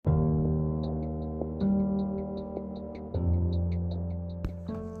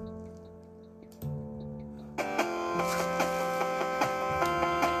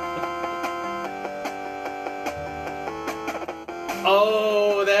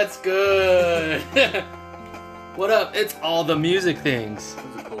that's good. What up? It's all the music things. That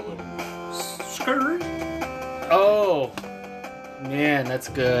was a cool little skirt. Oh, man, that's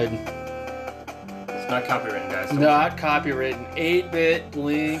good. It's not copywritten, guys. Not copywritten. 8-bit,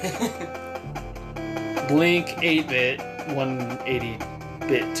 Blink. Blink 8-bit,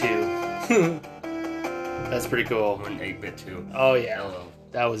 180-bit 2. That's pretty cool. 1/8-bit 2. Oh yeah, Hello.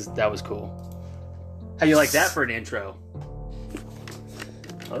 that was cool. How you like that for an intro?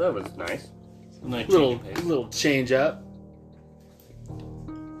 Oh, that was nice. Nice Little change up.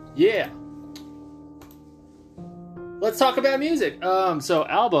 Yeah. Let's talk about music. So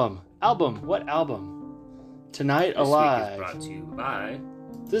album. What album? Tonight Alive. This week is brought to you by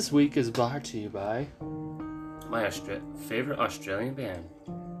This week is brought to you by my favorite Australian band.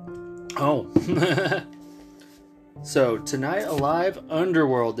 Oh. So, Tonight Alive,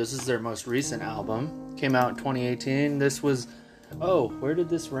 Underworld. This is their most recent album. Came out in 2018. This was... Oh, where did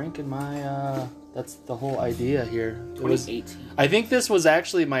this rank in my... That's the whole idea here. 2018. I think this was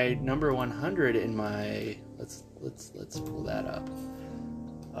actually my number 100 in my... Let's pull that up.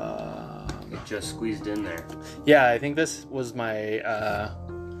 It just squeezed in there. Yeah, I think this was my...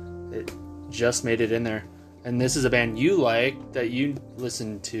 It just made it in there. And this is a band you like that you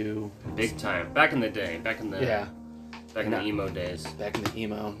listened to... Big time. Back in the day. Back in the emo days. Back in the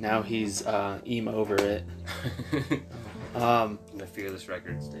emo. Now he's emo over it. In the Fearless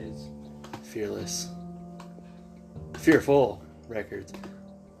Records days. Fearful Records.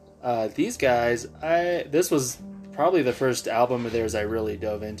 These guys, this was probably the first album of theirs I really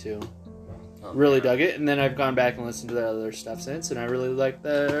dove into. Dug it, and then I've gone back and listened to their other stuff since, and I really like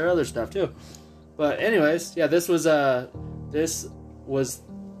their other stuff too. But anyways, yeah, this was the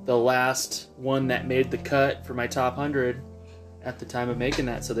last one that made the cut for my top 100 at the time of making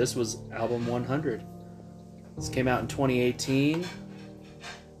that. So this was album 100. This came out in 2018. Yeah.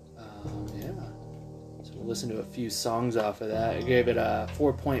 So we'll listen to a few songs off of that. I gave it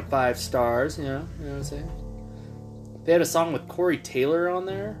 4.5 stars. You know what I'm saying? They had a song with Corey Taylor on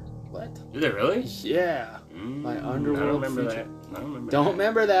there. What? Did they really? Yeah. My Underworld. I don't remember feature.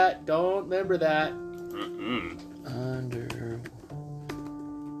 that. Don't remember that. Mm-mm.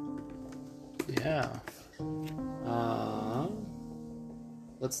 Yeah.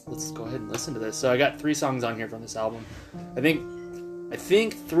 Let's go ahead and listen to this. So I got 3 songs on here from this album. I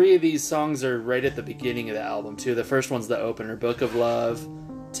think 3 of these songs are right at the beginning of the album too. The first one's the opener, Book of Love,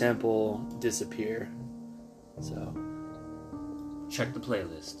 Temple, Disappear. So check the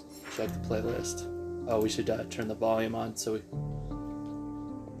playlist. Oh, we should turn the volume on so we...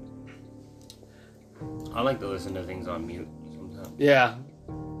 I like to listen to things on mute sometimes. Yeah.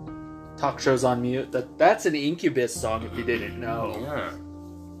 Talk shows on mute. That's an Incubus song if you didn't know. Yeah.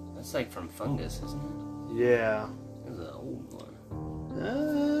 That's like from Fungus, isn't it? Yeah. It's an old one.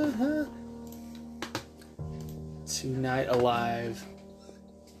 Tonight Alive.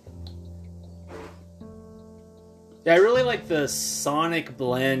 Yeah, I really like the sonic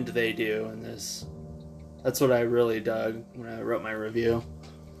blend they do in this. That's what I really dug when I wrote my review.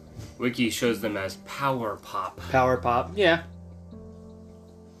 Wiki shows them as power pop. Power pop, yeah.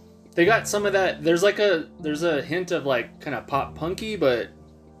 They got some of that. There's a hint of like kind of pop punky, but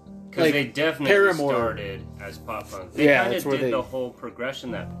because like they definitely Paramore started as pop punk. They kind of did the whole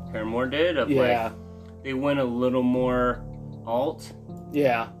progression that Paramore did of like they went a little more alt.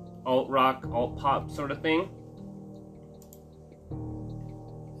 Yeah. Alt rock, alt pop sort of thing.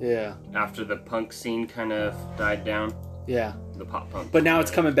 Yeah. After the punk scene kind of died down. Yeah. The pop punk. But now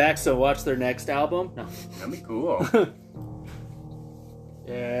it's coming back, so watch their next album. No. That'd be cool.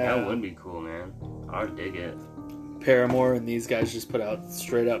 Yeah. That would be cool, man. I'd dig it. Paramore and these guys just put out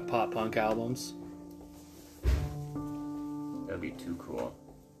straight up pop punk albums. That'd be too cool.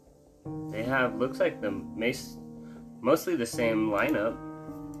 They have, looks like mostly the same lineup.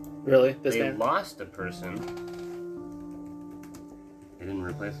 Really? They lost a person. They didn't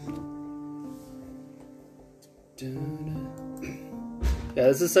replace them. Yeah,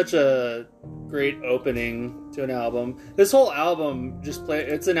 this is such a great opening to an album. This whole album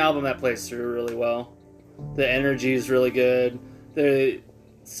it's an album that plays through really well. The energy is really good. They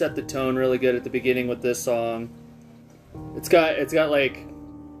set the tone really good at the beginning with this song. It's got like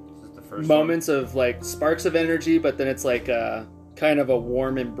moments of like sparks of energy, but then it's like kind of a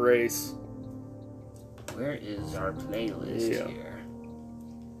warm embrace. Where is our playlist here?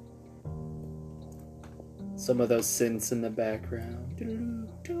 Some of those synths in the background.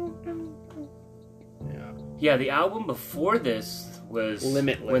 Yeah, the album before this was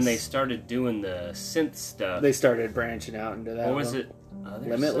Limitless. when they started doing the synth stuff. They started branching out into that. What was it?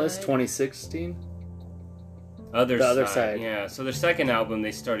 Limitless, 2016. Other side. Yeah. So their second album,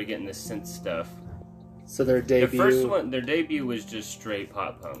 they started getting the synth stuff. So their debut. Their debut was just straight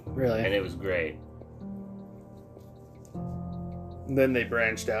pop punk. Really? And it was great. And then they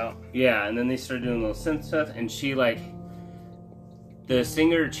branched out. Yeah, and then they started doing little synth stuff, and she the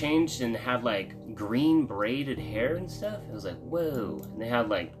singer changed and had green braided hair and stuff. It was like, whoa. And they had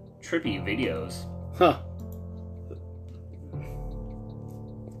trippy videos. Huh.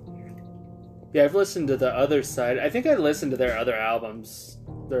 Yeah, I've listened to the other side. I think I listened to their other albums.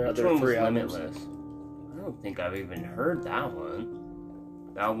 Their Which other one 3 was albums. Limitless? I don't think I've even heard that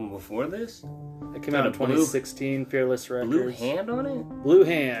one. The album before this? It came out in 2016, Fearless Records. Blue Hand on it? Blue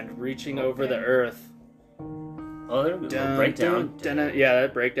Hand, Reaching Over the Earth. Oh, there we go. Breakdown. Yeah,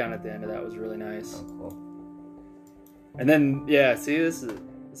 that breakdown at the end of that was really nice. Oh, cool. And then, yeah, see, this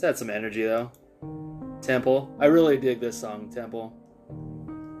had some energy, though. Temple. I really dig this song, Temple.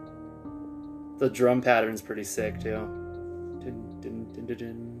 The drum pattern's pretty sick, too. Dun, dun, dun, dun,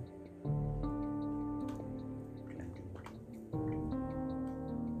 dun.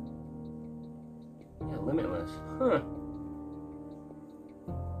 Yeah, Limitless. Huh.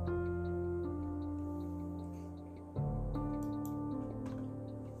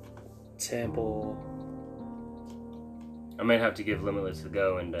 Temple. I might have to give Limitless a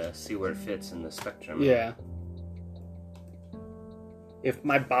go and see where it fits in the spectrum. Yeah. If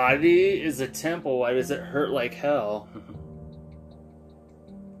my body is a temple, why does it hurt like hell?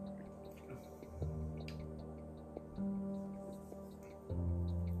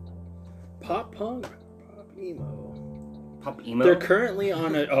 Pop punk? Pop emo? Pop emo? They're currently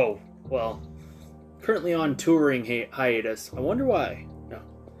on currently on touring hiatus. I wonder why. No.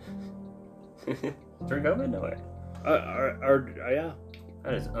 During COVID? No way. Yeah.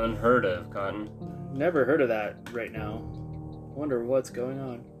 That is unheard of, Cotton. Never heard of that right now. Wonder what's going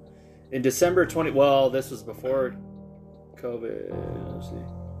on. In December 20... Well, this was before COVID. Let's see.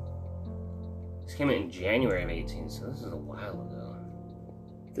 This came out in January of 18, so this is a while ago.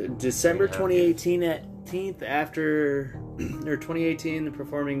 December 2018, after 2018, the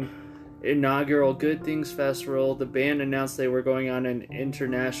performing inaugural Good Things Festival, the band announced they were going on an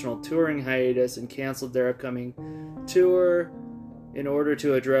international touring hiatus and canceled their upcoming tour in order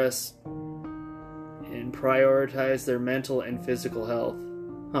to address and prioritize their mental and physical health.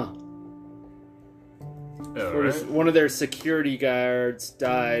 Huh. Right. One of their security guards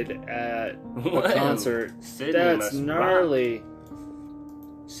died at a concert. Sydney, that's gnarly. Rock.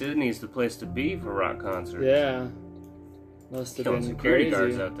 Sydney's the place to be for rock concerts. Yeah. Must have been security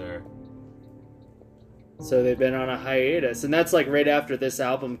crazy. guards out there. So they've been on a hiatus. And that's right after this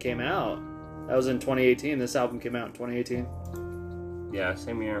album came out. That was in 2018. This album came out in 2018. Yeah,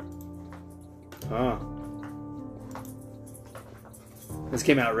 same year. Huh. This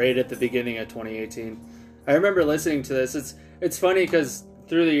came out right at the beginning of 2018. I remember listening to this. It's funny because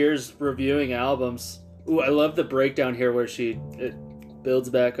through the years reviewing albums, I love the breakdown here where it builds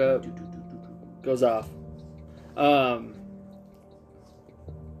back up, goes off.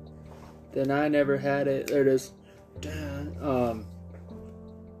 Then I never had it. There it is.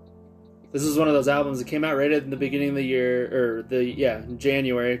 This is one of those albums that came out right at the beginning of the year, or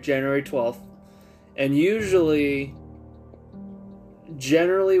January 12th. And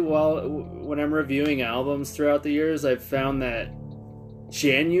generally, when I'm reviewing albums throughout the years, I've found that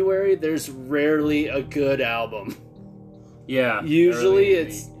January, there's rarely a good album. Yeah. Usually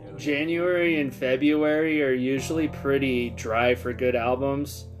it's January and February are usually pretty dry for good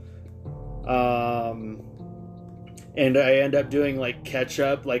albums. And I end up doing catch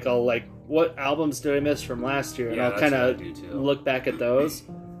up, I'll what albums did I miss from last year? And I'll kind of look back at those.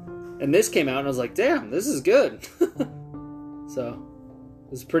 And this came out and I was like, damn, this is good. So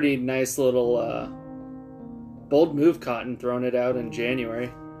it was a pretty nice little bold move, Cotton, throwing it out in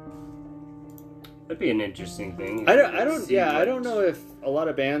January. That'd be an interesting thing. I don't know if a lot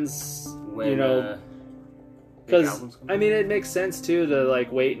of bands, because it makes sense too to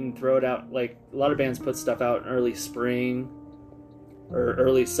wait and throw it out. A lot of bands put stuff out in early spring or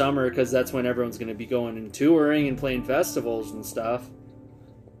early summer because that's when everyone's going to be going and touring and playing festivals and stuff.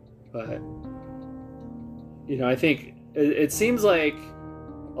 But I think it seems like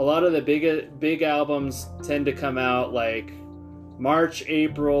a lot of the big albums tend to come out March,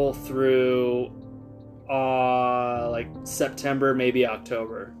 April through September, maybe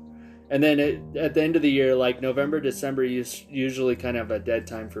October. And then at the end of the year, November, December, usually kind of a dead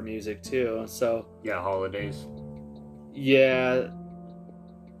time for music too. So yeah, holidays. Yeah.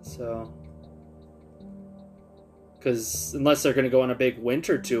 So, because unless they're going to go on a big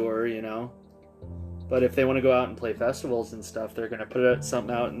winter tour, But if they want to go out and play festivals and stuff, they're going to put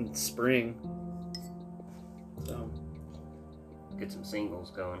something out in spring. get some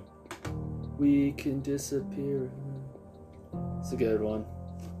singles going. We can disappear. It's a good one.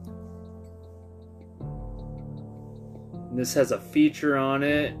 And this has a feature on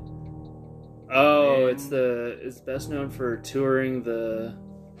it. Oh, it's best known for touring the.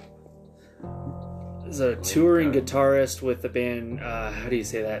 It's a touring guitarist with the band. How do you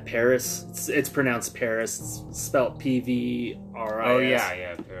say that? Paris. It's pronounced Paris. It's spelled Pvris. Oh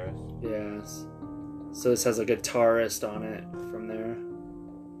yeah, Paris. Yes. So this has a guitarist on it from there.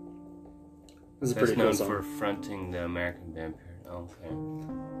 This is a pretty cool song. For fronting the American band Paris. Oh, okay.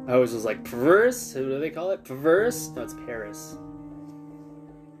 I always was like, perverse? Who do they call it? Perverse? No, it's Paris.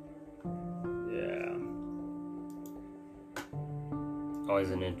 Yeah. Always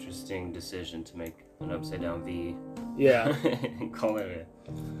an interesting decision to make an upside down V. Yeah. And call it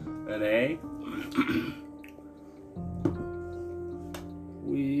an A.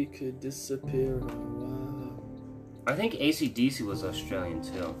 We could disappear a while. I think AC/DC was Australian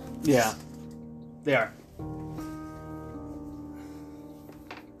too. Yeah. They are.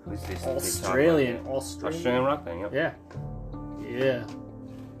 At least they Australian rock band, yep. Yeah. Yeah.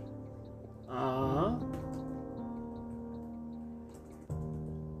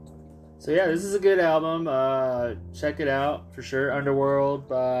 So yeah, this is a good album. Check it out for sure. Underworld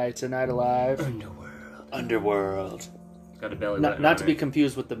by Tonight Alive. Underworld. It's got a belly button. Not to be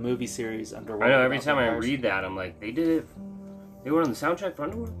confused with the movie series Underworld. I know, every time I read that, I'm like, they did it. They were on the soundtrack for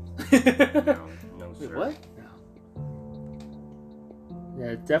Underworld? No, sir. What?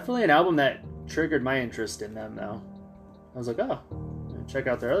 Yeah, definitely an album that triggered my interest in them, though. I was like, oh, check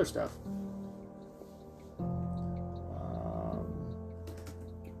out their other stuff.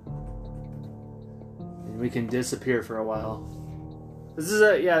 And we can disappear for a while. This is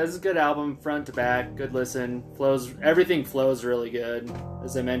a good album, front to back, good listen. Everything flows really good.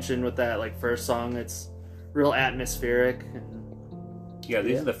 As I mentioned with that first song, it's real atmospheric. Yeah,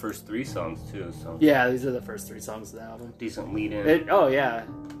 these are the first 3 songs too. So yeah, these are the first 3 songs of the album. Decent lead in. Oh yeah,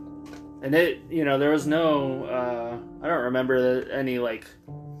 and there was no. I don't remember any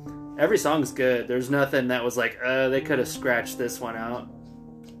Every song's good. There's nothing that was they could have scratched this one out.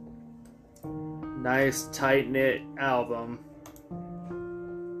 Nice tight knit album.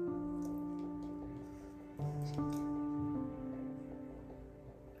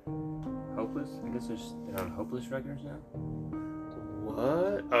 Hopeless? I guess they're on Hopeless Records now.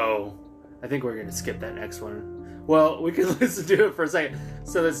 What? Oh, I think we're gonna skip that next one. Well, we can listen to it for a second.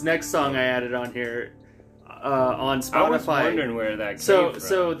 So this next song I added on here on Spotify. I was wondering where that came from.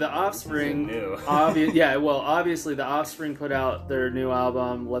 So the Offspring, obviously the Offspring put out their new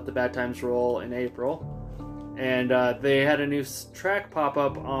album "Let the Bad Times Roll" in April, and they had a new track pop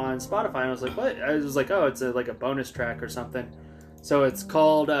up on Spotify. And I was like, what? I was like, oh, it's a bonus track or something. So it's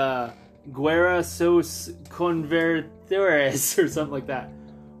called Guerra sos Convertidores or something like that.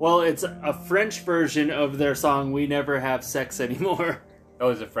 Well, it's a French version of their song "We Never Have Sex Anymore." Oh,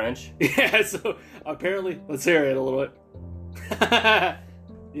 is it French? Yeah, so apparently, let's hear it a little bit.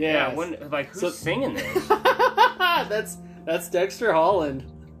 Yeah, who's singing this? that's Dexter Holland.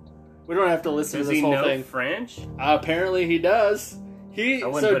 We don't have to listen to this whole thing. Does he know French? Apparently he does.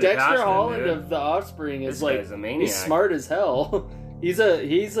 Dexter Holland of the Offspring is a maniac. He's smart as hell. He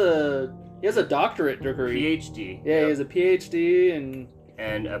has a doctorate degree. PhD. Yeah, he has a PhD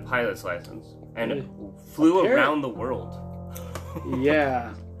and a pilot's license and flew around the world.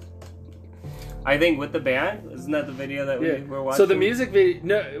 Yeah. I think with the band, isn't that the video that we were watching? So the music video,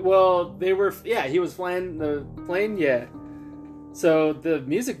 he was flying the plane, yeah. So the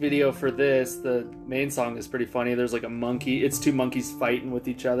music video for this, the main song is pretty funny. There's a monkey. It's 2 monkeys fighting with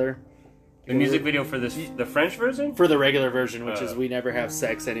each other. The music video for this, the French version? For the regular version, which is "We Never Have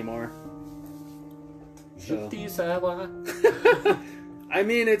Sex Anymore." So. I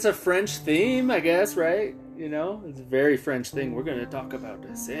mean, it's a French theme, I guess, right? It's a very French thing. We're going to talk about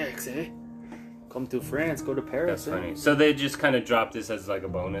the sex, eh? Come to France, go to Paris. That's funny. So they just kind of dropped this as a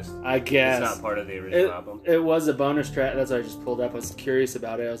bonus? I guess. It's not part of the original album? It was a bonus track. That's why I just pulled up. I was curious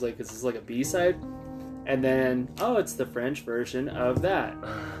about it. I was like, is this a B-side? And then, it's the French version of that.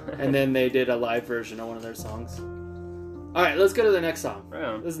 And then they did a live version of one of their songs. All right, let's go to the next song.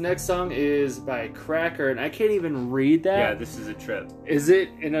 Right. This next song is by Cracker, and I can't even read that. Yeah, this is a trip. Is it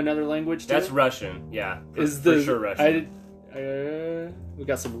in another language too? That's Russian, yeah. For sure Russian. We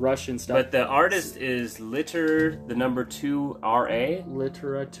got some Russian stuff. But the artist is Litter, the number 2 RA.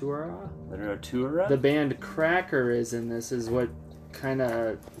 Literatura. The band Cracker is in this, is what kind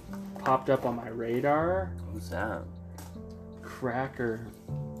of popped up on my radar. Who's that? Cracker.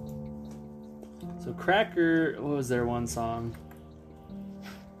 So Cracker, what was their one song?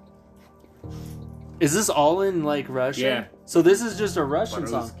 Is this all in like Russian? Yeah. So this is just a Russian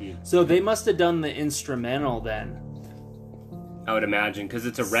song. По-русски. So they must have done the instrumental then. I would imagine, because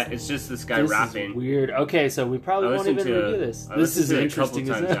it's just this guy This rapping. is weird. Okay, so we probably won't even review this. I This is listened to it interesting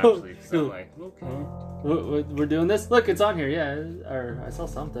a as couple hell. times actually. So I'm like, okay. We're doing this? Look, it's on here. Yeah, or I saw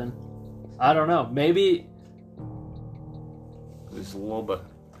something. I don't know. Maybe... This Loba.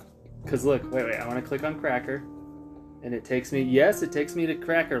 Because look, wait. I want to click on Cracker. And it takes me... Yes, it takes me to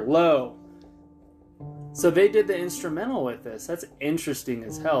Cracker. Low. So they did the instrumental with this. That's interesting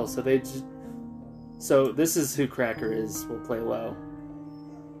as hell. So they just... So this is who Cracker is. We'll play low.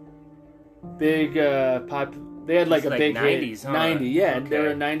 Big pop. They had like It's a like big 90s, hit. huh? 90, yeah. Okay. They were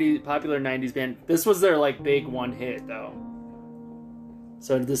a 90 popular 90s band. This was their like big one hit though.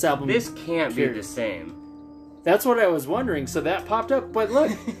 So this album. This can't be the same. That's what I was wondering. So that popped up, but look,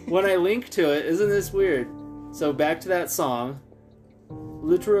 when I link to it, isn't this weird? So back to that song,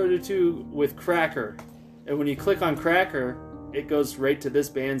 Literally 2 with Cracker, and when you click on Cracker, it goes right to this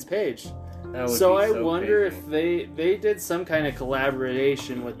band's page. So I wonder if they did some kind of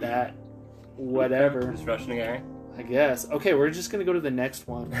collaboration with that, whatever. This Russian guy. I guess. Okay, we're just gonna go to the next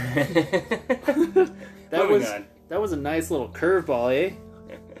one. That was a nice little curveball, eh?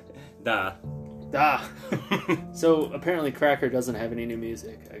 Da. So apparently Cracker doesn't have any new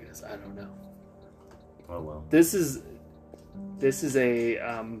music. I guess I don't know. Oh well. This is a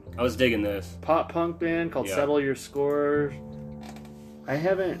I was digging this. pop punk band called Settle Your Score. I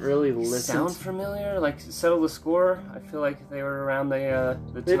haven't really listened. Sound familiar? Like Settle the Score? I feel like they were around the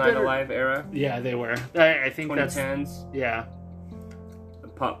Tonight Alive era. Yeah, they were. I think 2010s. that's... Yeah. The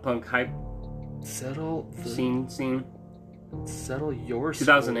pop punk hype Settle scene. Settle Your Scores.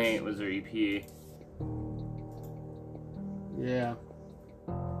 2008 was their E EP. Yeah.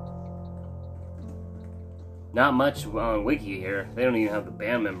 Not much on Wiki here. They don't even have the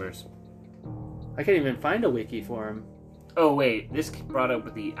band members. I can't even find a wiki for him. Oh wait, this brought up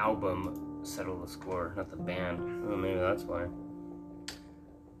with the album Settle the Score, not the band. Oh, maybe that's why.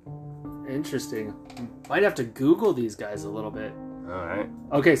 Interesting. Might have to Google these guys a little bit. Alright.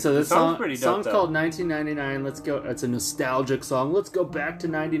 Okay, so this song's pretty dope, song's though. called 1999. Let's go. It's a nostalgic song. Let's go back to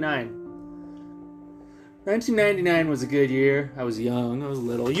 99. 1999 was a good year. I was young. I was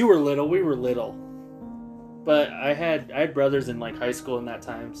little. You were little. We were little. But I had brothers in like high school in that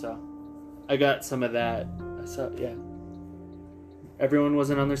time, so I got some of that. I saw, yeah. Everyone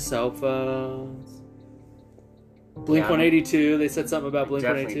wasn't on their cell phones. Blink-182. They said something about Blink-182.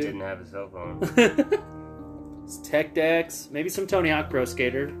 Definitely didn't have a cell phone. It's Tech Decks. Maybe some Tony Hawk Pro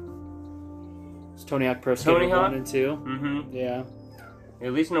Skater. It's Tony Hawk Pro Skater 1 and 2. Mm-hmm. Yeah.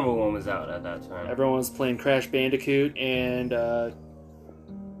 At least number 1 was out at that time. Everyone was playing Crash Bandicoot and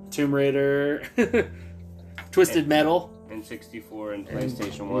Tomb Raider. Twisted Metal. And 64 and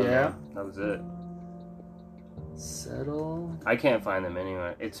PlayStation 1. Yeah. That was it. Settle. I can't find them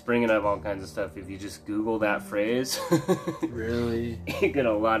anywhere. It's bringing up all kinds of stuff. If you just Google that phrase, Really? you get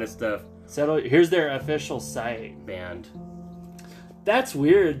a lot of stuff. Settle. Here's their official site. Banned. That's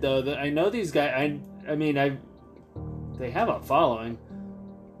weird though. I know these guys. They have a following.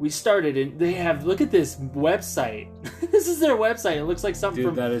 We started in. They have. Look at this website. This is their website. It looks like something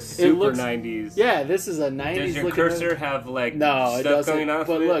from. That is super 90s. Yeah, this is a 90s. Does your looking cursor have like no, it stuff doesn't. going off?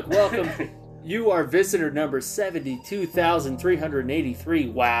 But of look, it? welcome. You are visitor number 72,383.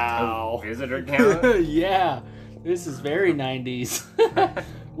 Wow. Oh, visitor count? Yeah, this is very 90s.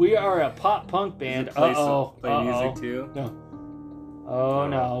 We are a pop punk band. Play music too? No. Oh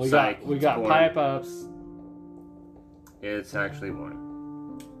no, we got boring. pipe ups. It's actually boring.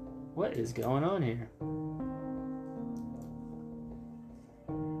 What is going on here?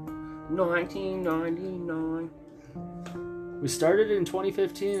 1999. We started in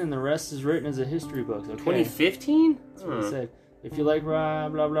 2015, and the rest is written as a history book. Okay. 2015? That's what it said. If you like blah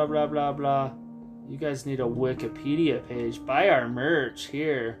blah blah blah blah blah, you guys need a Wikipedia page. Buy our merch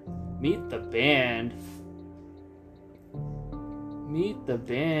here. Meet the band. Meet the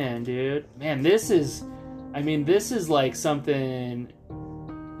band, dude. Man, this is like something.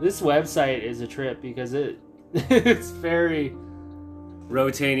 This website is a trip because it's very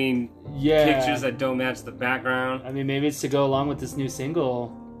rotating pictures that don't match the background. I mean, maybe it's to go along with this new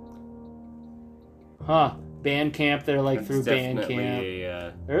single. Huh. Bandcamp, they're like through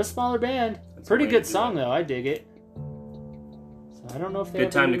Bandcamp. They're a smaller band. Pretty good song, though. I dig it. So I don't know if they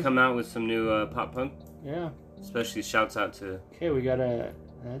good time to come out with some new pop punk. Yeah. Especially shouts out to... Okay, we got a...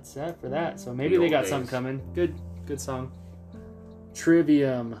 That's that for that. So maybe they got something coming. Good song.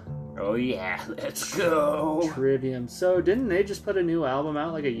 Trivium. Oh, yeah. Let's go. Trivium. So didn't they just put a new album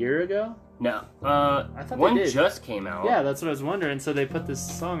out like a year ago? No. I thought one they did. just came out. Yeah, that's what I was wondering. So they put this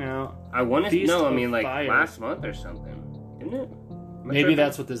song out. I want to Feast know. I of mean, like Fire. last month or something, didn't it? Maybe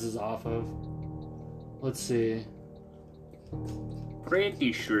that's what this is off of. Let's see.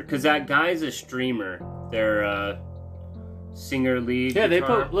 Pretty sure, because that guy's a streamer. They're singer lead. Yeah,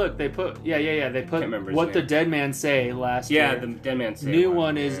 guitar. they put they put remember his What name. the Dead Man Say last year. Yeah, the Dead Man Say New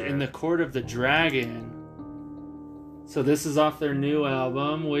one is In the Court of the Dragon. So this is off their new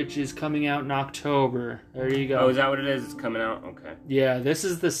album, which is coming out in October. There you go. Oh, is that what it is? It's coming out? Okay. Yeah, this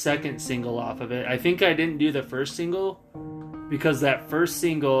is the second single off of it. I think I didn't do the first single because that first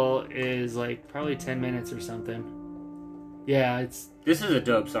single is like probably 10 minutes or something. Yeah, it's... This is a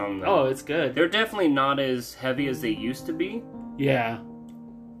dope song, though. Oh, it's good. They're definitely not as heavy as they used to be. Yeah.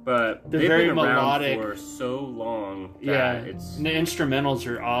 But They're they've very been around melodic. for so long that Yeah, it's and the instrumentals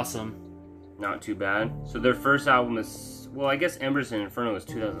are awesome. not too bad. So their first album is, well, I guess Embers and Inferno was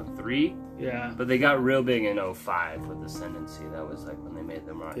 2003, Yeah. but they got real big in 2005 with Ascendancy. That was like when they made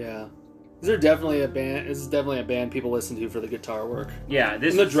them rock. Yeah. These are definitely a band. This is definitely a band people listen to for the guitar work. Yeah,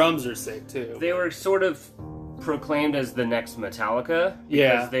 this And the is- drums are sick too. They were sort of proclaimed as the next Metallica because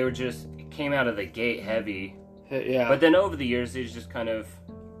Yeah. they were just came out of the gate heavy. Yeah. But then over the years, they just kind of,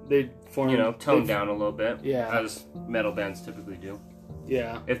 they formed, toned down a little bit. Yeah. As metal bands typically do.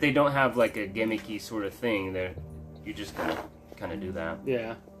 Yeah. If they don't have like a gimmicky sort of thing, you just gotta kind of do that.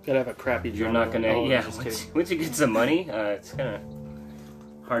 Yeah. Gotta have a crappy drum. You're not gonna, Oh, yeah. just Once, kidding. once you get some money, it's kind of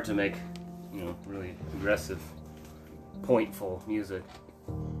hard to make, really aggressive, pointful music.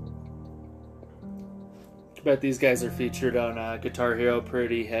 I bet these guys are featured on Guitar Hero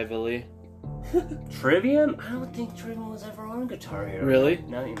pretty heavily. Trivium? I don't think Trivium was ever on Guitar Hero. Really?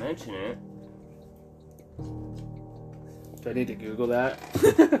 Now that you mention it. Do I need to Google that?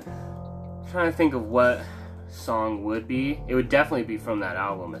 I'm trying to think of what song would be. It would definitely be from that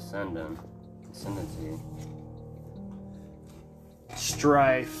album, Ascendancy.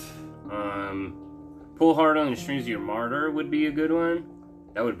 Strife. Pull Hard on the Strings of Your Martyr would be a good one.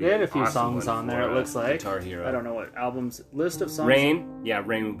 That would be They had a an few awesome songs one on there, for, it looks like. Guitar Hero. I don't know what albums. List of songs. Rain? Yeah,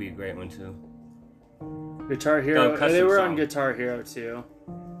 Rain would be a great one too. Guitar Hero. custom They were song. on Guitar Hero too.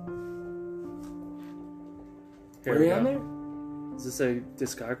 Here Were we they go. on there? Is this a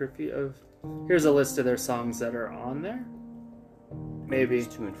discography of... Here's a list of their songs that are on there. Maybe.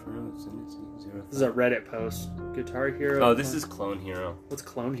 To Inferno, Ascendancy, Zero. This is a Reddit post. Guitar Hero. Oh, this is Clone Hero. What's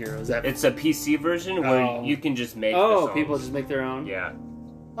Clone Hero? Is that... It's a PC version where Oh. you can just make the Oh, songs. people just make their own? Yeah.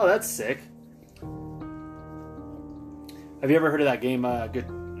 Oh, that's sick. Have you ever heard of that game,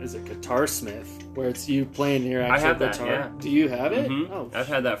 is it Guitar Smith? Where it's you playing your actual I have that, guitar? yeah. Do you have it? Mhm. Oh, I've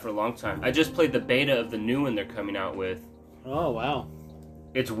had that for a long time. I just played the beta of the new one they're coming out with. oh, wow.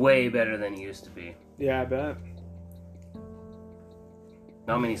 It's way better than it used to be. Yeah, I bet.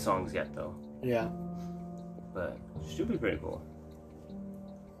 Not many songs yet, though. Yeah. But should be pretty cool.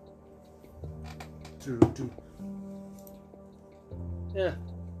 Yeah.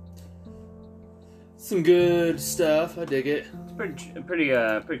 Some good stuff. I dig it. It's pretty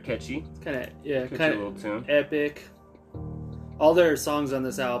catchy. It's kind of, yeah, Catchy kind little of tune. epic. All their songs on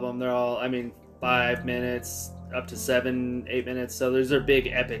this album, they're all, 5 minutes, up to 7, 8 minutes. So those are big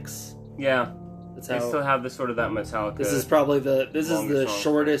epics. Yeah. That's They still have sort of that Metallica. This is probably the longer song.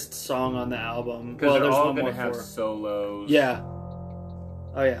 shortest song on the album. Because they're there's all one going to more have for- solos. Yeah.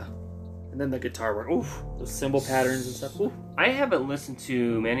 Oh yeah. And then the guitar work. Oof. Those cymbal patterns and stuff. Oof. I haven't listened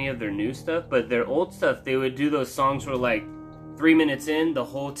to many of their new stuff, but their old stuff, they would do those songs where, like, 3 minutes in, the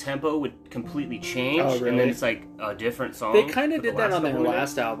whole tempo would completely change, Oh, and then really? it's like a different song. They kind for of the did that last on their couple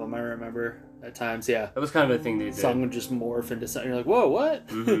minutes. last album. I remember at times. Yeah. That was kind of a thing they did. Song would just morph into something. You're like, whoa, what?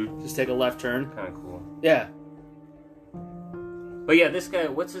 Mhm. Just take a left turn. Kind of cool. Yeah. But yeah, this guy,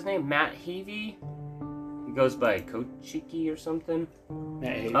 what's his name? Matt Heavey? He goes by Kochiki or something.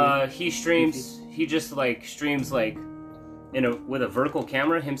 Matt Heavey. He streams. He just like streams like with a vertical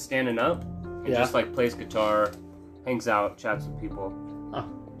camera, him standing up, and Yeah. just like plays guitar, hangs out, chats with people. Huh.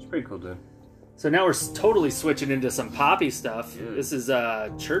 It's pretty cool, dude. So now we're totally switching into some poppy stuff. Dude. This is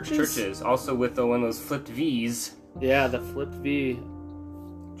Churches. Churches, also with one of those flipped V's. Yeah, the flipped V.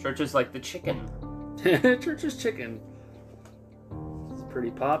 Churches like the chicken. Church's Chicken. This is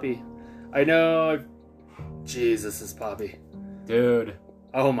pretty poppy. I know. Jesus, this is poppy. Dude.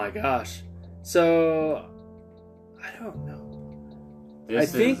 Oh my gosh. So, I don't know. This I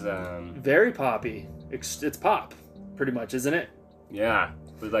think is, very poppy. It's pop, pretty much, isn't it? yeah,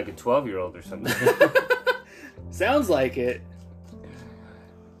 with like a 12-year-old or something. Sounds like it.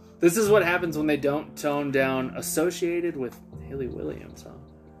 This is what happens when they don't tone down associated with Haley Williams,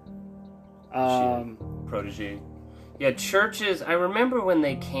 huh? Protege. Yeah, Churches. I remember when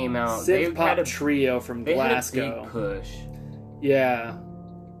they came out. Synth pop trio from Glasgow. They had a big push. Yeah.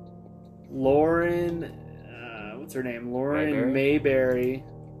 Lauren, what's her name? Lauren Mayberry.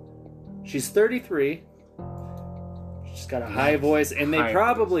 She's 33. She's got a high voice, and they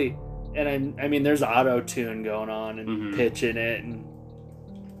probably, and I mean, there's auto-tune going on and pitch in it, and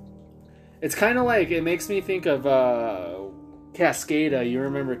it's kind of like, it makes me think of Cascada. You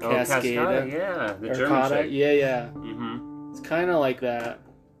remember Cascada? Cascada, yeah. The German chick. Yeah. Mm-hmm. It's kind of like that.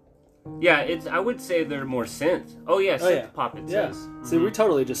 Yeah, I would say they're more synth. Oh yeah, synth pop it says. Mm-hmm. See, we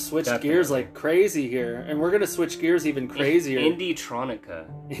totally just switched gears like crazy here, and we're gonna switch gears even crazier. Indie-tronica.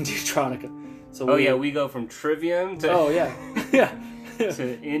 So we go from Trivium to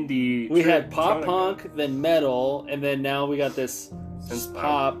to indie. We had pop punk, then metal, and then now we got this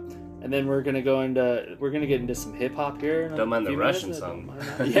pop, and then we're gonna get into some hip hop here. Don't mind the Russian song.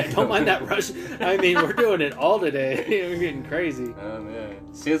 Don't mind that Russian. I mean, we're doing it all today. We're getting crazy. Oh man!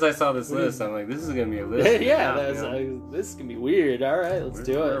 As soon as I saw this list, I'm like, this is gonna be a list. This is gonna be weird. All right, let's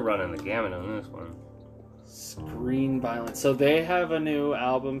do it. We're running the gamut on this one. Screen Violence. So they have a new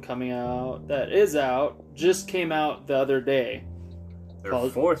album coming out that is out. Just came out the other day. Their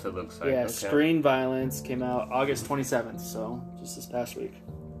fourth, it looks like. Yeah, okay. Screen Violence came out August 27th. So just this past week.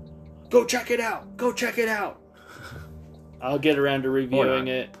 Go check it out. I'll get around to reviewing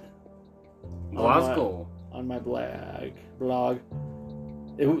it. Glasgow. On my blog.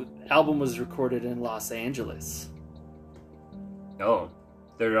 Album was recorded in Los Angeles. Oh,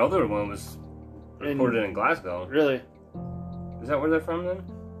 their other one was recorded in Glasgow. Really? Is that where they're from then?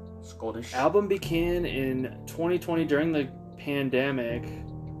 Scottish. Album began in 2020 during the pandemic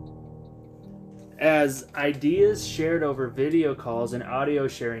as ideas shared over video calls and audio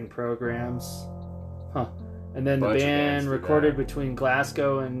sharing programs. And then the band recorded between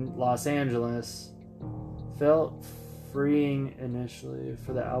Glasgow and Los Angeles. Felt freeing initially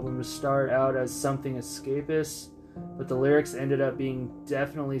for the album to start out as something escapist, but the lyrics ended up being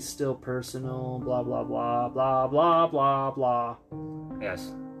definitely still personal, blah, blah, blah, blah, blah, blah, blah.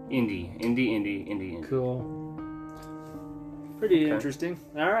 Yes. Indie. Cool. Pretty interesting.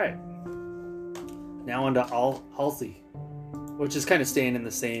 All right. Now on to Halsey, which is kind of staying in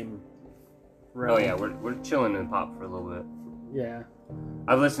the same realm. Oh, yeah. We're chilling in pop for a little bit. Yeah.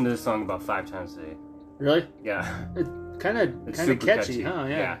 I've listened to this song about 5 times today. Really? Yeah. It's kind of catchy, huh?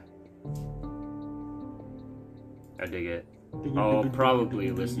 Yeah. I dig it. I'll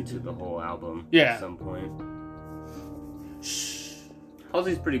probably listen to the whole album at some point.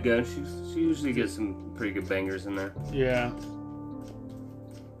 Halsey's pretty good. She usually gets some pretty good bangers in there. Yeah.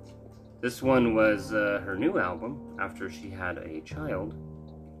 This one was her new album after she had a child.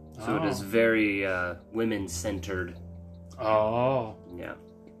 So it is very women-centered. Oh. Yeah.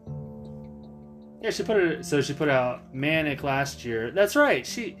 Yeah, she put out Manic last year. That's right.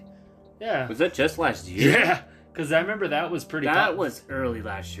 Was that just last year? Yeah. Because I remember that was pretty... That was early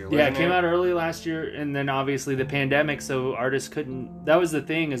last year, wasn't it? Yeah, it came out early last year, and then obviously the pandemic, so artists couldn't... That was the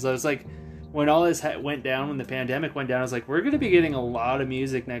thing, is I was like, when all this went down, when the pandemic went down, I was like, we're going to be getting a lot of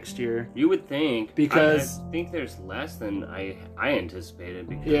music next year. You would think. Because... I think there's less than I anticipated.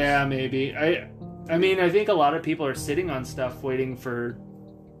 Because... Yeah, maybe. I mean, I think a lot of people are sitting on stuff waiting for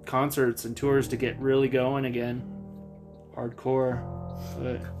concerts and tours to get really going again. Hardcore.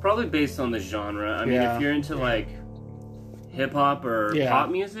 But, probably based on the genre. I mean, if you're into like hip hop or pop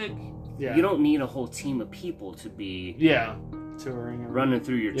music, you don't need a whole team of people to be touring, running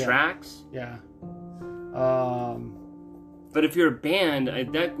through your tracks. Yeah. But if you're a band,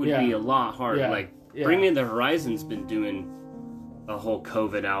 that would be a lot harder. Like Bring Me the Horizon's been doing a whole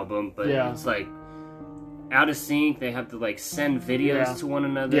COVID album, but it's like out of sync. They have to like send videos to one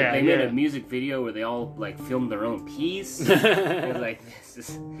another. They made a music video where they all like filmed their own piece. Like, this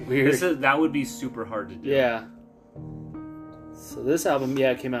is weird. That would be super hard to do. Yeah. So this album,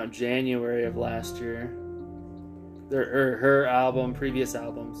 came out in January of last year. Her album, previous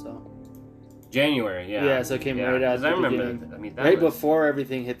album, so. January, yeah. Yeah, so it came right out. I remember. I mean, that right before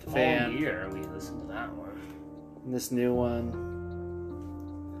everything hit the fan. All year we listened to that one. And this new one.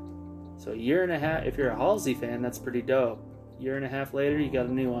 So a year and a half, if you're a Halsey fan, that's pretty dope. Year and a half later, you got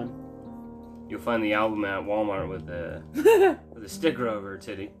a new one. You'll find the album at Walmart with a sticker over her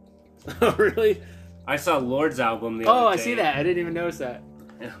titty. Oh, really? I saw Lord's album the other day. I see that. I didn't even notice that.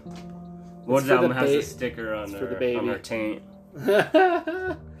 Yeah. Lord's album has a sticker on her taint.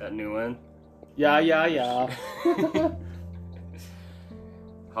 That new one. Yeah.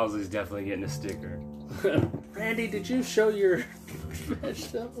 Halsey's definitely getting a sticker. Randy, did you show your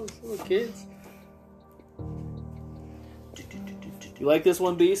stuff with little kids? You like this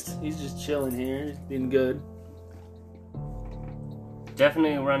one, Beast? He's just chilling here. He's being good.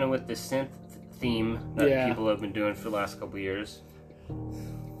 Definitely running with the synth theme that Yeah. people have been doing for the last couple years.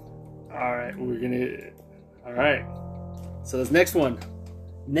 All right, All right. So this next one,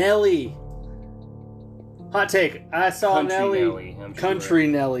 Nelly. Hot take. I saw Country Nelly. Nelly, I'm sure. Country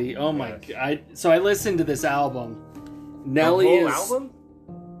Nelly. Oh my Yes. god. So I listened to this album. Nelly The whole is. album?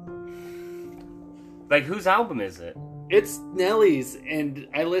 Like, whose album is it? It's Nelly's, and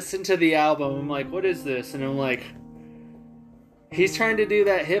I listened to the album. I'm like, what is this? And I'm like, he's trying to do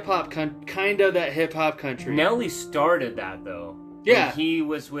that hip hop, kind of that hip hop country. Nelly started that, though. Yeah. When he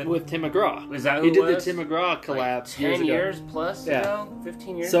was with Tim McGraw. Was that who he it did was? the Tim McGraw collab Like 10 years plus Yeah. ago?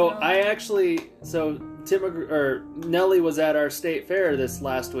 15 years So ago? Nelly was at our state fair this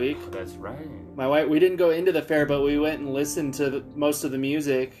last week. That's right. My wife, we didn't go into the fair, but we went and listened to most of the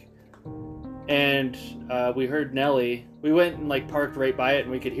music, and we heard Nelly. We went and like parked right by it,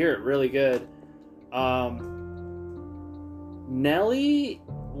 and we could hear it really good. Nelly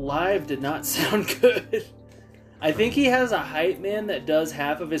live did not sound good. I think he has a hype man that does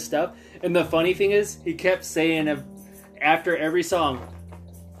half of his stuff, and the funny thing is, he kept saying after every song,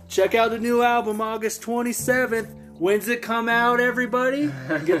 "Check out the new album, August 27th. When's it come out, everybody?"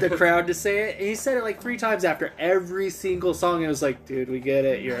 Get the crowd to say it. And he said it like 3 times after every single song. It was like, dude, we get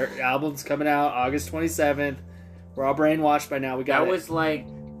it. Your album's coming out August 27th. We're all brainwashed by now. We got it. That was like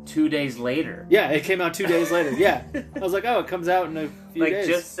 2 days later. Yeah, it came out 2 days later. Yeah. I was like, oh, it comes out in a few days.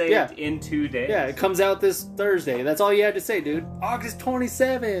 Like, just say it in 2 days. Yeah, it comes out this Thursday. That's all you had to say, dude. August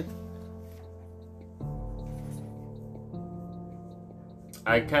 27th.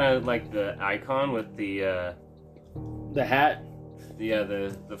 I kind of like the icon with the hat.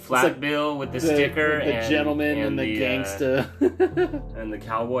 the flat like bill with the sticker the and gentleman and the gangsta. and the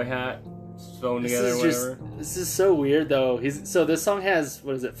cowboy hat sewn together. Whatever. This is so weird though. So this song has,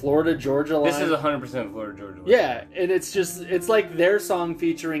 what is it, Florida Georgia line? This is 100% Florida Georgia line. Yeah, and it's like their song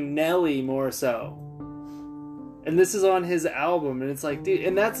featuring Nelly more so. And this is on his album, and it's like, dude,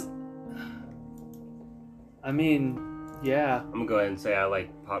 and that's, I mean, yeah. I'm gonna go ahead and say I like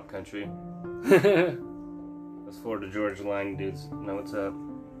pop country. Those Florida Georgia line dudes know what's up.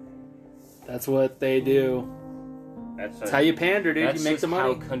 That's what they do. That's how you pander, dude. You make the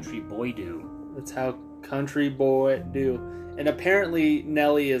money. That's how country boy do. That's how country boy do. And apparently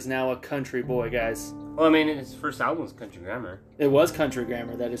Nelly is now a country boy, guys. Well, I mean, his first album was Country Grammar. It was Country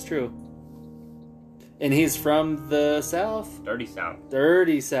Grammar, that is true. And he's from the South. Dirty South.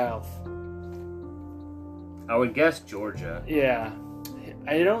 Dirty South. I would guess Georgia. Yeah.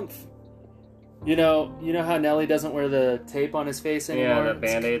 I don't... You know how Nelly doesn't wear the tape on his face anymore? Yeah, the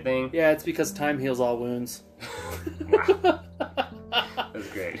Band-Aid thing. Yeah, it's because time heals all wounds. Wow. That's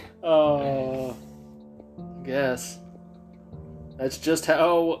great. Oh, I guess. That's just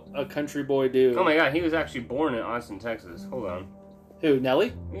how a country boy do. Oh my god, he was actually born in Austin, Texas. Hold on. Who,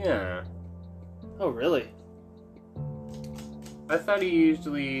 Nelly? Yeah. Oh, really? I thought he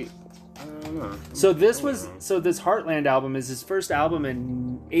usually... I don't know. So this Heartland album is his first album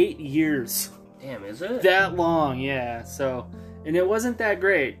in 8 years. Damn, is it? That long, yeah. So, and it wasn't that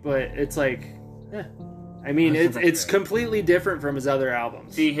great, but it's like, I mean, it's completely different from his other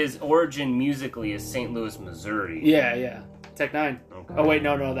albums. See, his origin musically is St. Louis, Missouri. Yeah. Tech 9. Okay. Oh wait,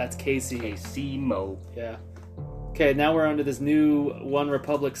 no, that's Casey. KC Mo. Yeah. Okay, now we're on to this new One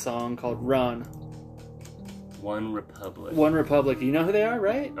Republic song called Run. One Republic. One Republic. You know who they are,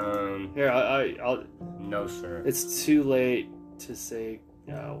 right? Here, I'll. No, sir. It's too late to say.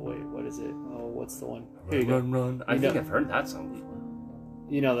 Wait, what is it? Oh, what's the one? Here you go. Run. I think I've heard that song before.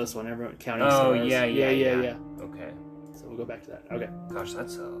 You know this one, everyone. Counting Oh, Stars. yeah. Okay. Okay. So we'll go back to that. Okay. Gosh,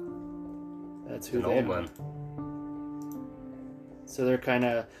 that's who an they old are. one. So they're kind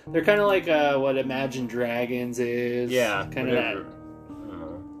of like what Imagine Dragons is. Yeah. Kind of that I don't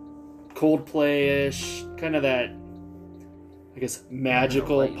know. Coldplay-ish, kind of that, I guess,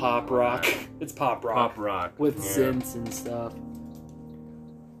 magical pop rock. It's pop rock. Pop rock. With synths and stuff.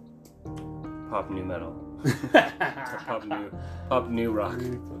 Pop new metal. pop new rock.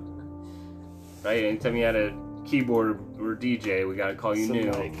 Right? Anytime you had a keyboard or DJ, we gotta call you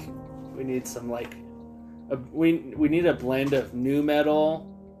new. We need some we need a blend of new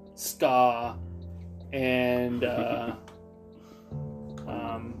metal, ska, and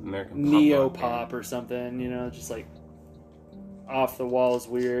American neo pop pop or something. You know, just like off the walls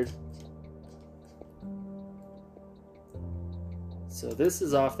weird. So this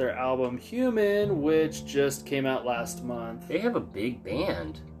is off their album Human, which just came out last month. They have a big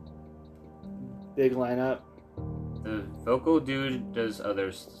band. Big lineup. The vocal dude does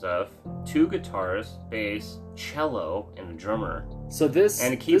other stuff. 2 guitars, bass, cello, and a drummer. So this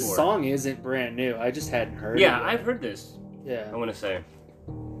And a keyboard. song isn't brand new. I just hadn't heard it. Yeah, yet. I've heard this Yeah. I want to say.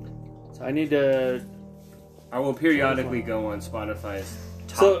 So I need to. I will periodically go on Spotify's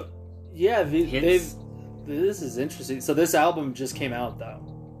top. So yeah, hits. This is interesting. So this album just came out though.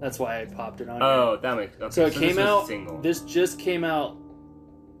 That's why I popped it on. Oh, here. that makes. Okay. So it came out. Single. This just came out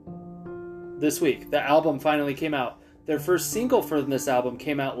this week. The album finally came out. Their first single from this album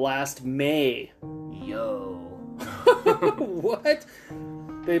came out last May. Yo. What?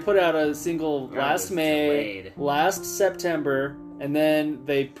 They put out a single last May, delayed. last September, and then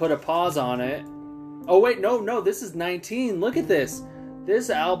they put a pause on it. Oh wait, no, this is 19. Look at this.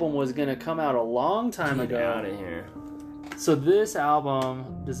 This album was gonna come out a long time ago. Get out of here. So this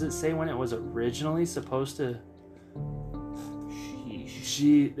album, does it say when it was originally supposed to?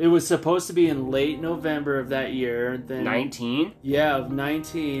 Sheesh. It was supposed to be in late November of that year. Then 19? Yeah, of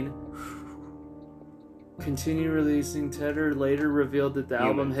 19. Continue releasing. Tedder later revealed that the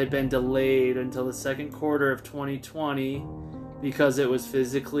album had been delayed until the second quarter of 2020 because it was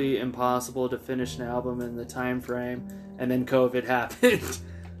physically impossible to finish an album in the time frame, and then COVID happened.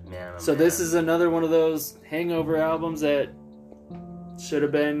 Man, So this is another one of those hangover albums that should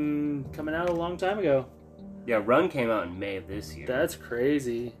have been coming out a long time ago. Yeah, Run came out in May of this year. That's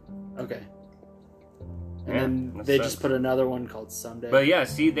crazy. Okay. And Yeah, then that they sucks. just put another one called Someday. But yeah,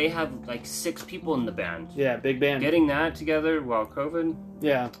 see, they have like 6 people in the band. Yeah, big band. Getting that together while COVID?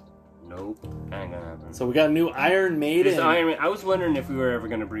 Yeah. Nope. That ain't gonna happen. So we got a new Iron Maiden. This Iron Man, I was wondering if we were ever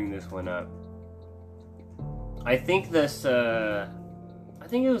gonna bring this one up. I think this, I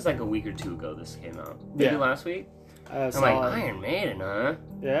think it was like a week or 2 ago this came out. Maybe last week? I'm like, Iron Maiden, huh?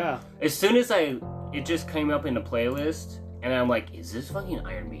 Yeah. As soon as it just came up in the playlist, and I'm like, is this fucking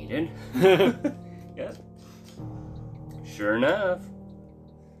Iron Maiden? Yeah. Sure enough.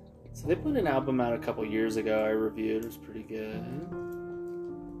 So they put an album out a couple years ago I reviewed. It was pretty good.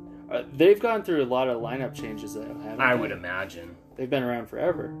 They've gone through a lot of lineup changes though, haven't they? I would imagine. They've been around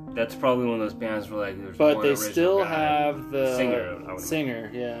forever. That's probably one of those bands where like there's But one they original still guy. have the Singer,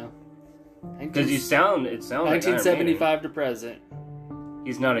 singer, yeah. Because it sounds like 1975 to present. Iron Maiden.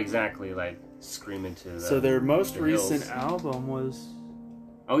 He's not exactly like screaming to the So their most the recent hills. album was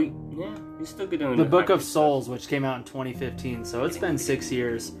Oh yeah, he's still good doing The Book of hype stuff. Souls, which came out in 2015. So it's been 6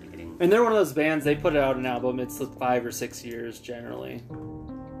 years. Kidding. And they're one of those bands, they put out an album, it's 5 or 6 years generally.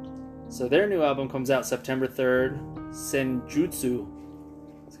 So their new album comes out September 3rd, Senjutsu.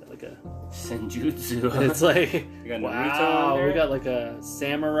 It's got like a... Senjutsu. It's like, You got Naruto wow, in there? we got like a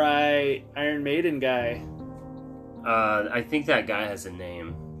samurai Iron Maiden guy. I think that guy has a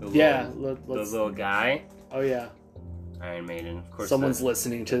name. The Yeah, little, the let's... little guy. Oh yeah. Iron Maiden. Of course. Someone's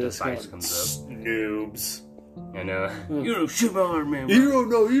listening to this going, device comes up. noobs. I know. You don't shoot my Iron Man. You don't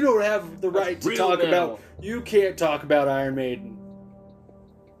know, you don't have the right to real talk metal. about... You can't talk about Iron Maiden.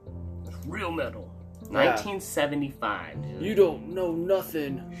 Real metal. 1975, dude. You don't know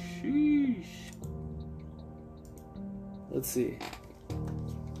nothing. Sheesh. Let's see.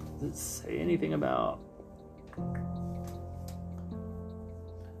 Does it say anything about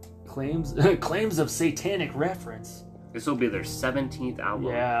claims of satanic reference? This will be their 17th album.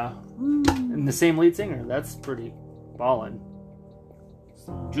 Yeah. And the same lead singer. That's pretty ballin'.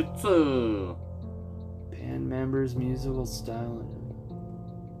 Jutsu. Band members, musical style.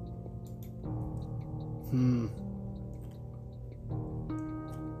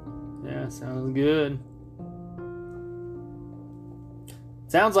 Yeah, sounds good.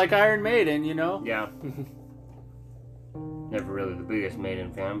 Sounds like Iron Maiden, you know? Yeah. Never really the biggest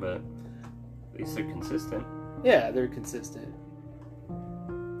Maiden fan, but at least they're consistent. Yeah, they're consistent.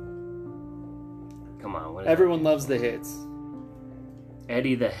 Come on. What is Everyone loves the hits. that?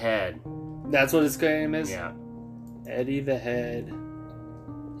 Eddie the Head. That's what his name is? Yeah. Eddie the Head.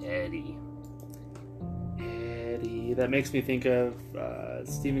 Eddie. Eddie. That makes me think of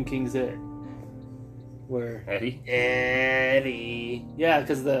Stephen King's It. Where Eddie? Eddie. Yeah,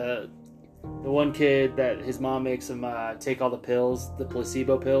 because the one kid that his mom makes him take all the pills, the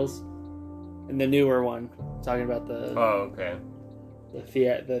placebo pills, and the newer one, talking about the Oh, okay.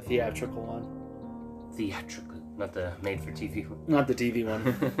 the theatrical one, Theatrical. Not the made for TV one. not the TV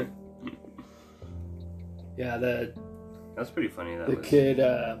one. Yeah, That's pretty funny. That the was kid,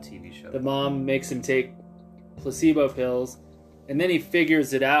 a TV show. the mom makes him take placebo pills, and then he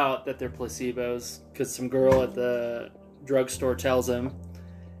figures it out that they're placebos because some girl at the drugstore tells him,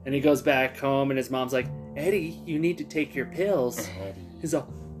 and he goes back home and his mom's like, Eddie, you need to take your pills. Eddie. He's all,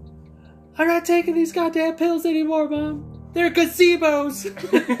 I'm not taking these goddamn pills anymore, Mom. They're gazebos.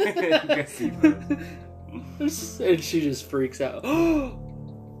 And she just freaks out.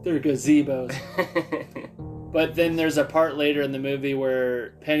 They're gazebos. But then there's a part later in the movie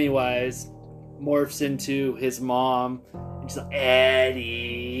where Pennywise morphs into his mom, He's like,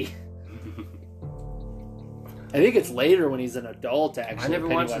 Eddie. I think it's later when he's an adult, actually. I never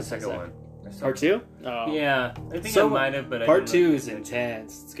watched the Pennywise second is one. Part 2? Oh. Yeah, I think So, I might have, but Part I 2 didn't is look into it.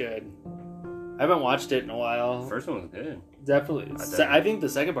 intense. It's good. I haven't watched it in a while. The first one was good. Definitely. I think the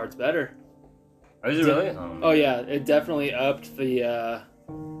second part's better. Oh, is it really? Oh, yeah. It definitely upped the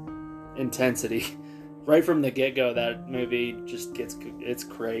intensity. Right from the get-go, that movie just it's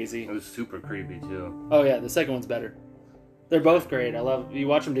crazy. It was super creepy, too. Oh, yeah. The second one's better. They're both great. You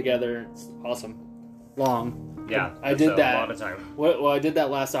watch them together. It's awesome. Long. Yeah. I did that. A lot of time. Well, I did that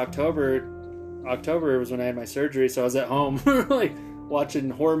last October. October was when I had my surgery, so I was at home like watching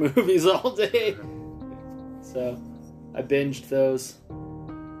horror movies all day. So I binged those.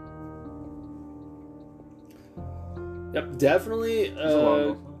 Yep, definitely.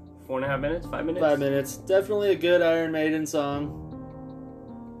 4.5 minutes? 5 minutes? 5 minutes. Definitely a good Iron Maiden song.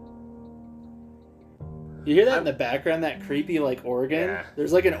 You hear that in the background? That creepy like organ. Yeah.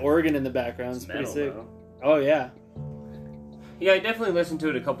 There's like an organ in the background. It's pretty sick. Though. Oh yeah. Yeah, I definitely listened to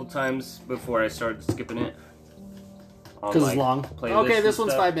it a couple times before I started skipping it. Because it's long. Okay, this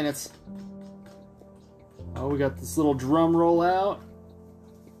one's 5 minutes. Oh, we got this little drum roll out.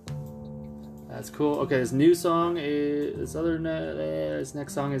 That's cool. Okay, his new song is... His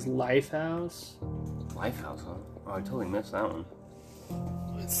next song is Lifehouse. Lifehouse, huh? Oh, I totally missed that one.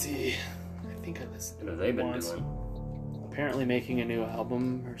 Let's see. I think I listened to What have they been once. doing? Apparently making a new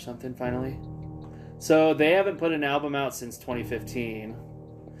album or something, finally. So, they haven't put an album out since 2015.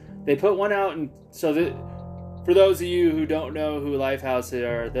 They put one out, and for those of you who don't know who Lifehouse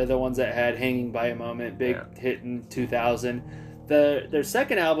are, they're the ones that had Hanging by a Moment, big hit in 2000. Their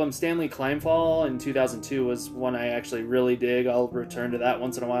second album, Stanley Climbfall, in 2002 was one I actually really dig. I'll return to that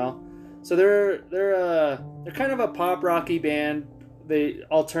once in a while. So they're kind of a pop rocky band. They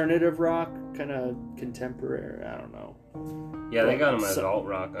alternative rock, kind of contemporary. I don't know. Yeah, they got them as alt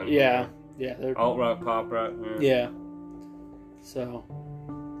rock. Yeah, they're alt rock, pop rock. Yeah. So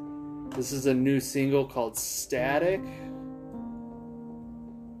this is a new single called Static.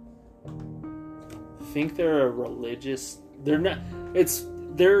 I think they're a religious. They're not.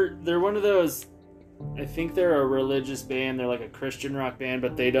 They're one of those. I think they're a religious band. They're like a Christian rock band,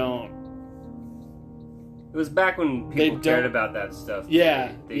 but they don't. It was back when people cared about that stuff.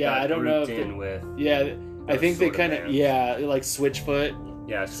 Yeah, they got I don't know if in with. Yeah, I think they kind of like Switchfoot.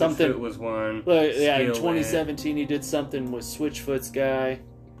 Yeah, something Switchfoot was one. Yeah, in 2017 he did something with Switchfoot's guy.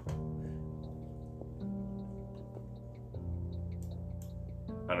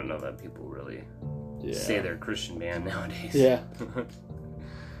 I don't know that people really say they're a Christian band nowadays. Yeah.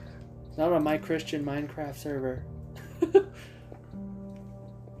 Not on my Christian Minecraft server.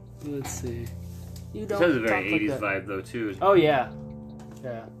 Let's see. You don't. It has a very talk 80s like vibe though too. Oh yeah.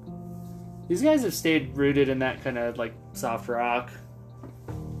 Yeah. These guys have stayed rooted in that kind of like soft rock.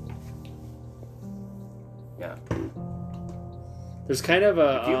 Yeah. There's kind of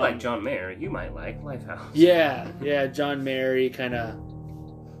a. If you like John Mayer, you might like Lifehouse. Yeah, John Mayer kind of.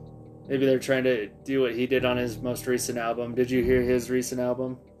 Maybe they're trying to do what he did on his most recent album. Did you hear his recent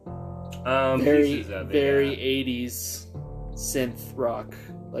album? Very 80s synth rock.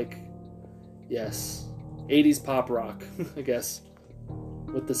 Like, yes. 80s pop rock, I guess.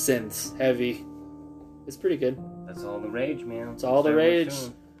 With the synths. Heavy. It's pretty good. That's all the rage, man. It's all the rage.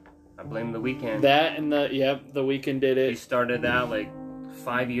 I blame The Weeknd. That and The Weeknd did it. He started that like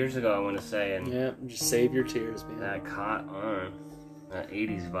 5 years ago, I want to say. And just save your tears, man. That caught on. That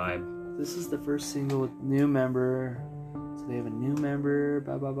 80s vibe. This is the first single with new member. So they have a new member.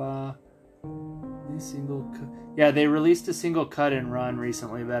 Blah, blah, blah. New single. Yeah, they released a single, Cut and Run,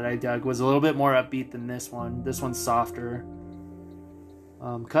 recently that I dug. Was a little bit more upbeat than this one. This one's softer.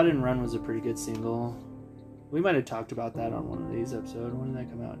 Cut and Run was a pretty good single. We might have talked about that on one of these episodes. When did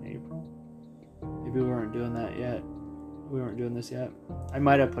that come out? In April? Maybe we weren't doing that yet. We weren't doing this yet. I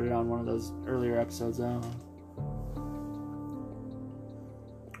might have put it on one of those earlier episodes though.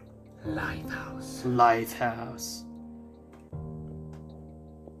 Lifehouse.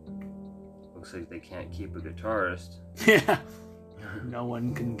 Looks like they can't keep a guitarist. Yeah. No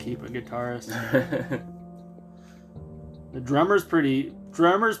one can keep a guitarist. The drummer's pretty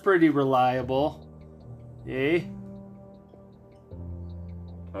reliable. Eh?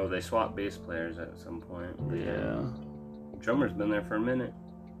 Oh, they swapped bass players at some point. Yeah. Drummer's been there for a minute.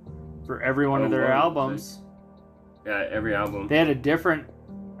 For every one of their albums. Yeah, every album. They had a different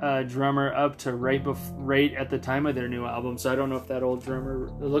drummer up to right at the time of their new album, so I don't know if that old drummer.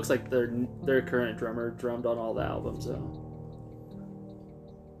 It looks like their current drummer drummed on all the albums, so.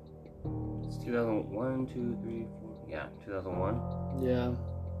 It's 2001, 2, 3, 4. Yeah, 2001. Yeah.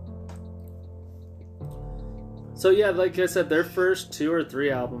 So yeah, like I said, their first 2 or 3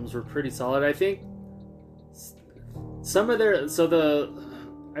 albums were pretty solid. I think some of their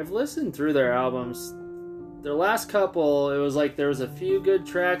I've listened through their albums. Their last couple, it was like there was a few good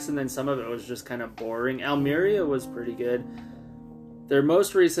tracks, and then some of it was just kind of boring. Almeria was pretty good. Their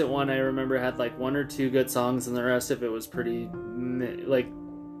most recent one, I remember, had like 1 or 2 good songs, and the rest of it was pretty like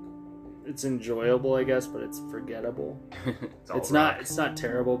it's enjoyable, I guess, but it's forgettable. It's not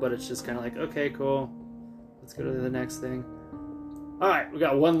terrible, but it's just kind of like, okay, cool. Let's go to the next thing. All right, we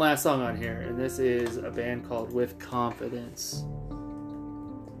got one last song on here, and this is a band called With Confidence.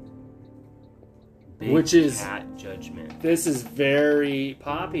 Big Cat Judgement. This is very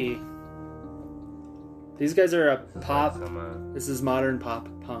poppy. These guys are a pop. This is modern pop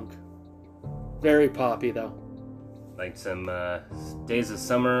punk. Very poppy though. Like some Days of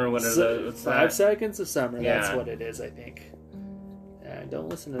Summer. What are those? 5 Seconds of Summer. Yeah. That's what it is, I think. Yeah, don't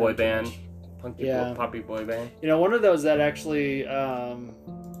listen to boy them band. too much. Punky Yeah. poppy boy band. You know, one of those that actually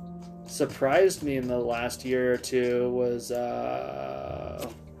surprised me in the last year or two was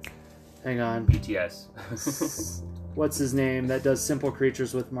hang on. BTS. What's his name? That does Simple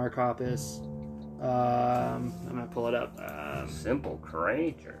Creatures with Mark Hoppus. I'm gonna pull it up. Simple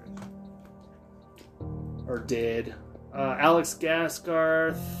Creatures. Or did. Alex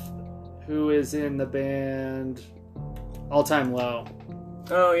Gaskarth, who is in the band All Time Low.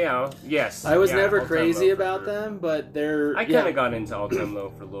 Oh yeah, yes. I was yeah, never All Time crazy Low for about sure. them, but they're... I kind of got into All Time Low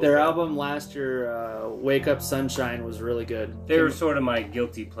for a little Their bit. album last year, Wake Up Sunshine, was really good. They were sort of my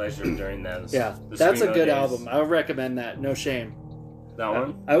guilty pleasure during those. Yeah, the that's a Screamo good days. album. I would recommend that. No shame. That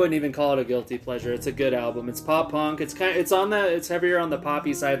one? I wouldn't even call it a guilty pleasure. It's a good album. It's pop punk. It's heavier on the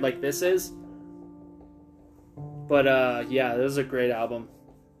poppy side like this is. But yeah, this is a great album.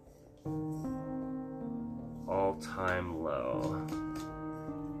 All Time Low.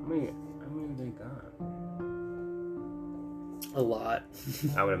 How many they got? A lot.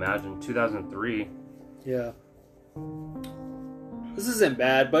 I would imagine 2003. Yeah. This isn't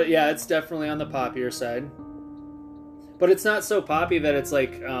bad, but yeah, it's definitely on the poppier side. But it's not so poppy that it's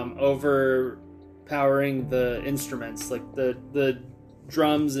like overpowering the instruments. Like the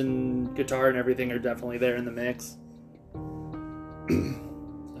drums and guitar and everything are definitely there in the mix.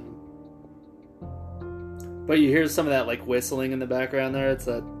 But you hear some of that like whistling in the background there. It's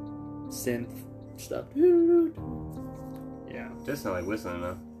that synth stuff. Yeah. Does sound like whistling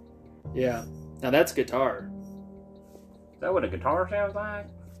though. Yeah. Now that's guitar. Is that what a guitar sounds like?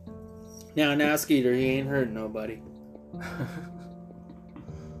 Now Skeeter, he ain't hurting nobody. You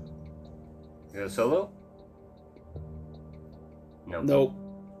got a solo? Nope.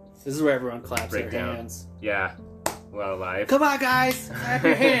 This is where everyone claps their Breakdown. hands. Yeah. Well, live. Come on, guys, clap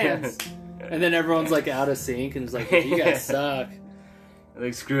your hands. And then everyone's like out of sync and it's like, you guys suck.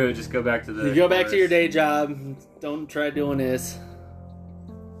 Like, screw it, just go back to the You go back to chorus. your day job. Don't try doing this.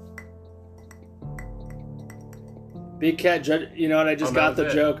 Big Cat Judge. You know what? I just got the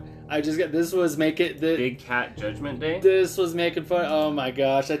joke. I just got this was Big Cat Judgment Day? This was making fun. Oh my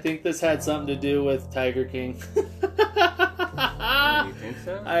gosh! I think this had something to do with Tiger King. You think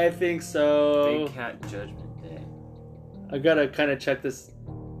so? I think so. Big Cat Judgment Day. I gotta kind of check this.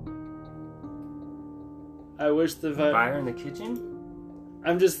 I wish the Fire in the Kitchen?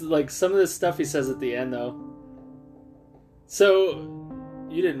 I'm just like some of the stuff he says at the end though. So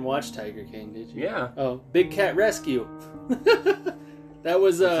you didn't watch Tiger King, did you? Yeah. Oh, Big Cat Rescue. That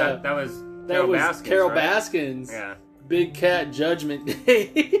was that was Carol Baskins, Carol right? Baskins. Yeah. Big Cat Judgment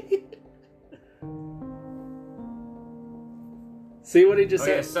Day. See what he just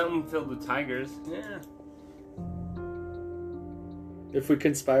said? Yeah, something filled with tigers. Yeah. If we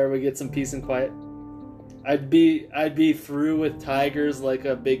conspire, we get some peace and quiet. I'd be through with tigers like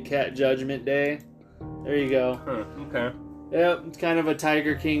a Big Cat Judgment Day. There you go. Huh, okay. Yep, it's kind of a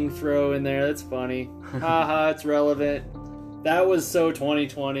Tiger King throw in there. That's funny. Haha, it's relevant. That was so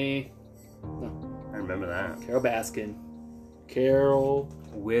 2020. No, I remember that. Carol Baskin. Carol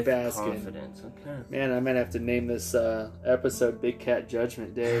With Baskin. confidence. Okay. Man, I might have to name this episode Big Cat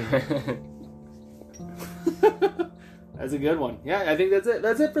Judgment Day. That's a good one. Yeah, I think that's it.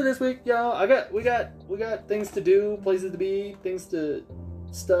 That's it for this week, y'all. We got things to do, places to be, things to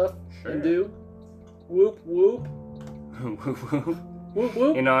stuff and do. Whoop whoop. Whoop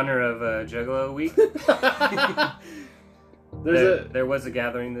whoop. In honor of Juggalo Week, there was a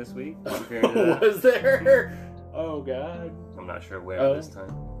gathering this week. Was there? Oh God. I'm not sure where this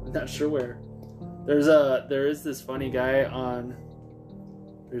time. I'm not sure where. There is this funny guy on.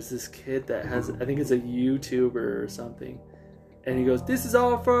 There's this kid that has, I think it's a YouTuber or something, and he goes, "This is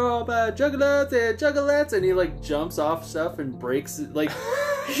all from juggalettes and juggalettes," and he like jumps off stuff and breaks it, like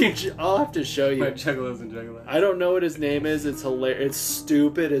I'll have to show you. My Juggalos and Juggalettes. I don't know what his name is. It's hilarious. It's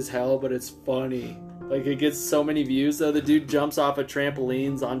stupid as hell, but it's funny. Like, it gets so many views, though. The dude jumps off of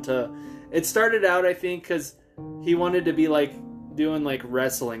trampolines onto... It started out, I think, because he wanted to be, like, doing, like,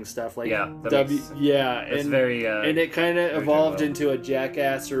 wrestling stuff. Like, yeah. Yeah. It's and, very... and it kind of evolved into a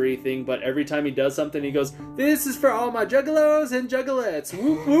jackassery thing, but every time he does something, he goes, "This is for all my juggalos and juggalettes."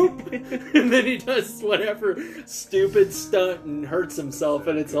 Whoop, whoop. And then he does whatever stupid stunt and hurts himself,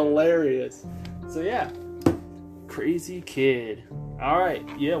 and it's hilarious. So, yeah. Crazy kid. Alright,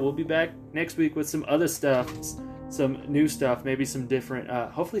 yeah, we'll be back next week with some other stuff. Some new stuff, maybe some different,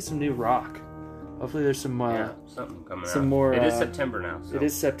 hopefully some new rock. Hopefully there's some, something coming some out. more, it is September now. So. It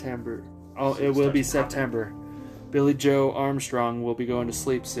is September. Oh, it will be September. Billy Joe Armstrong will be going to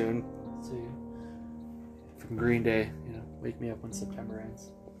sleep soon. See, from Green Day, wake me up when September ends.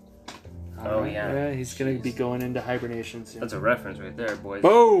 Yeah, he's going to be going into hibernation soon. That's a reference right there, boys.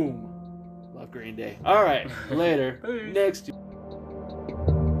 Boom! Love Green Day. All right, later. Next.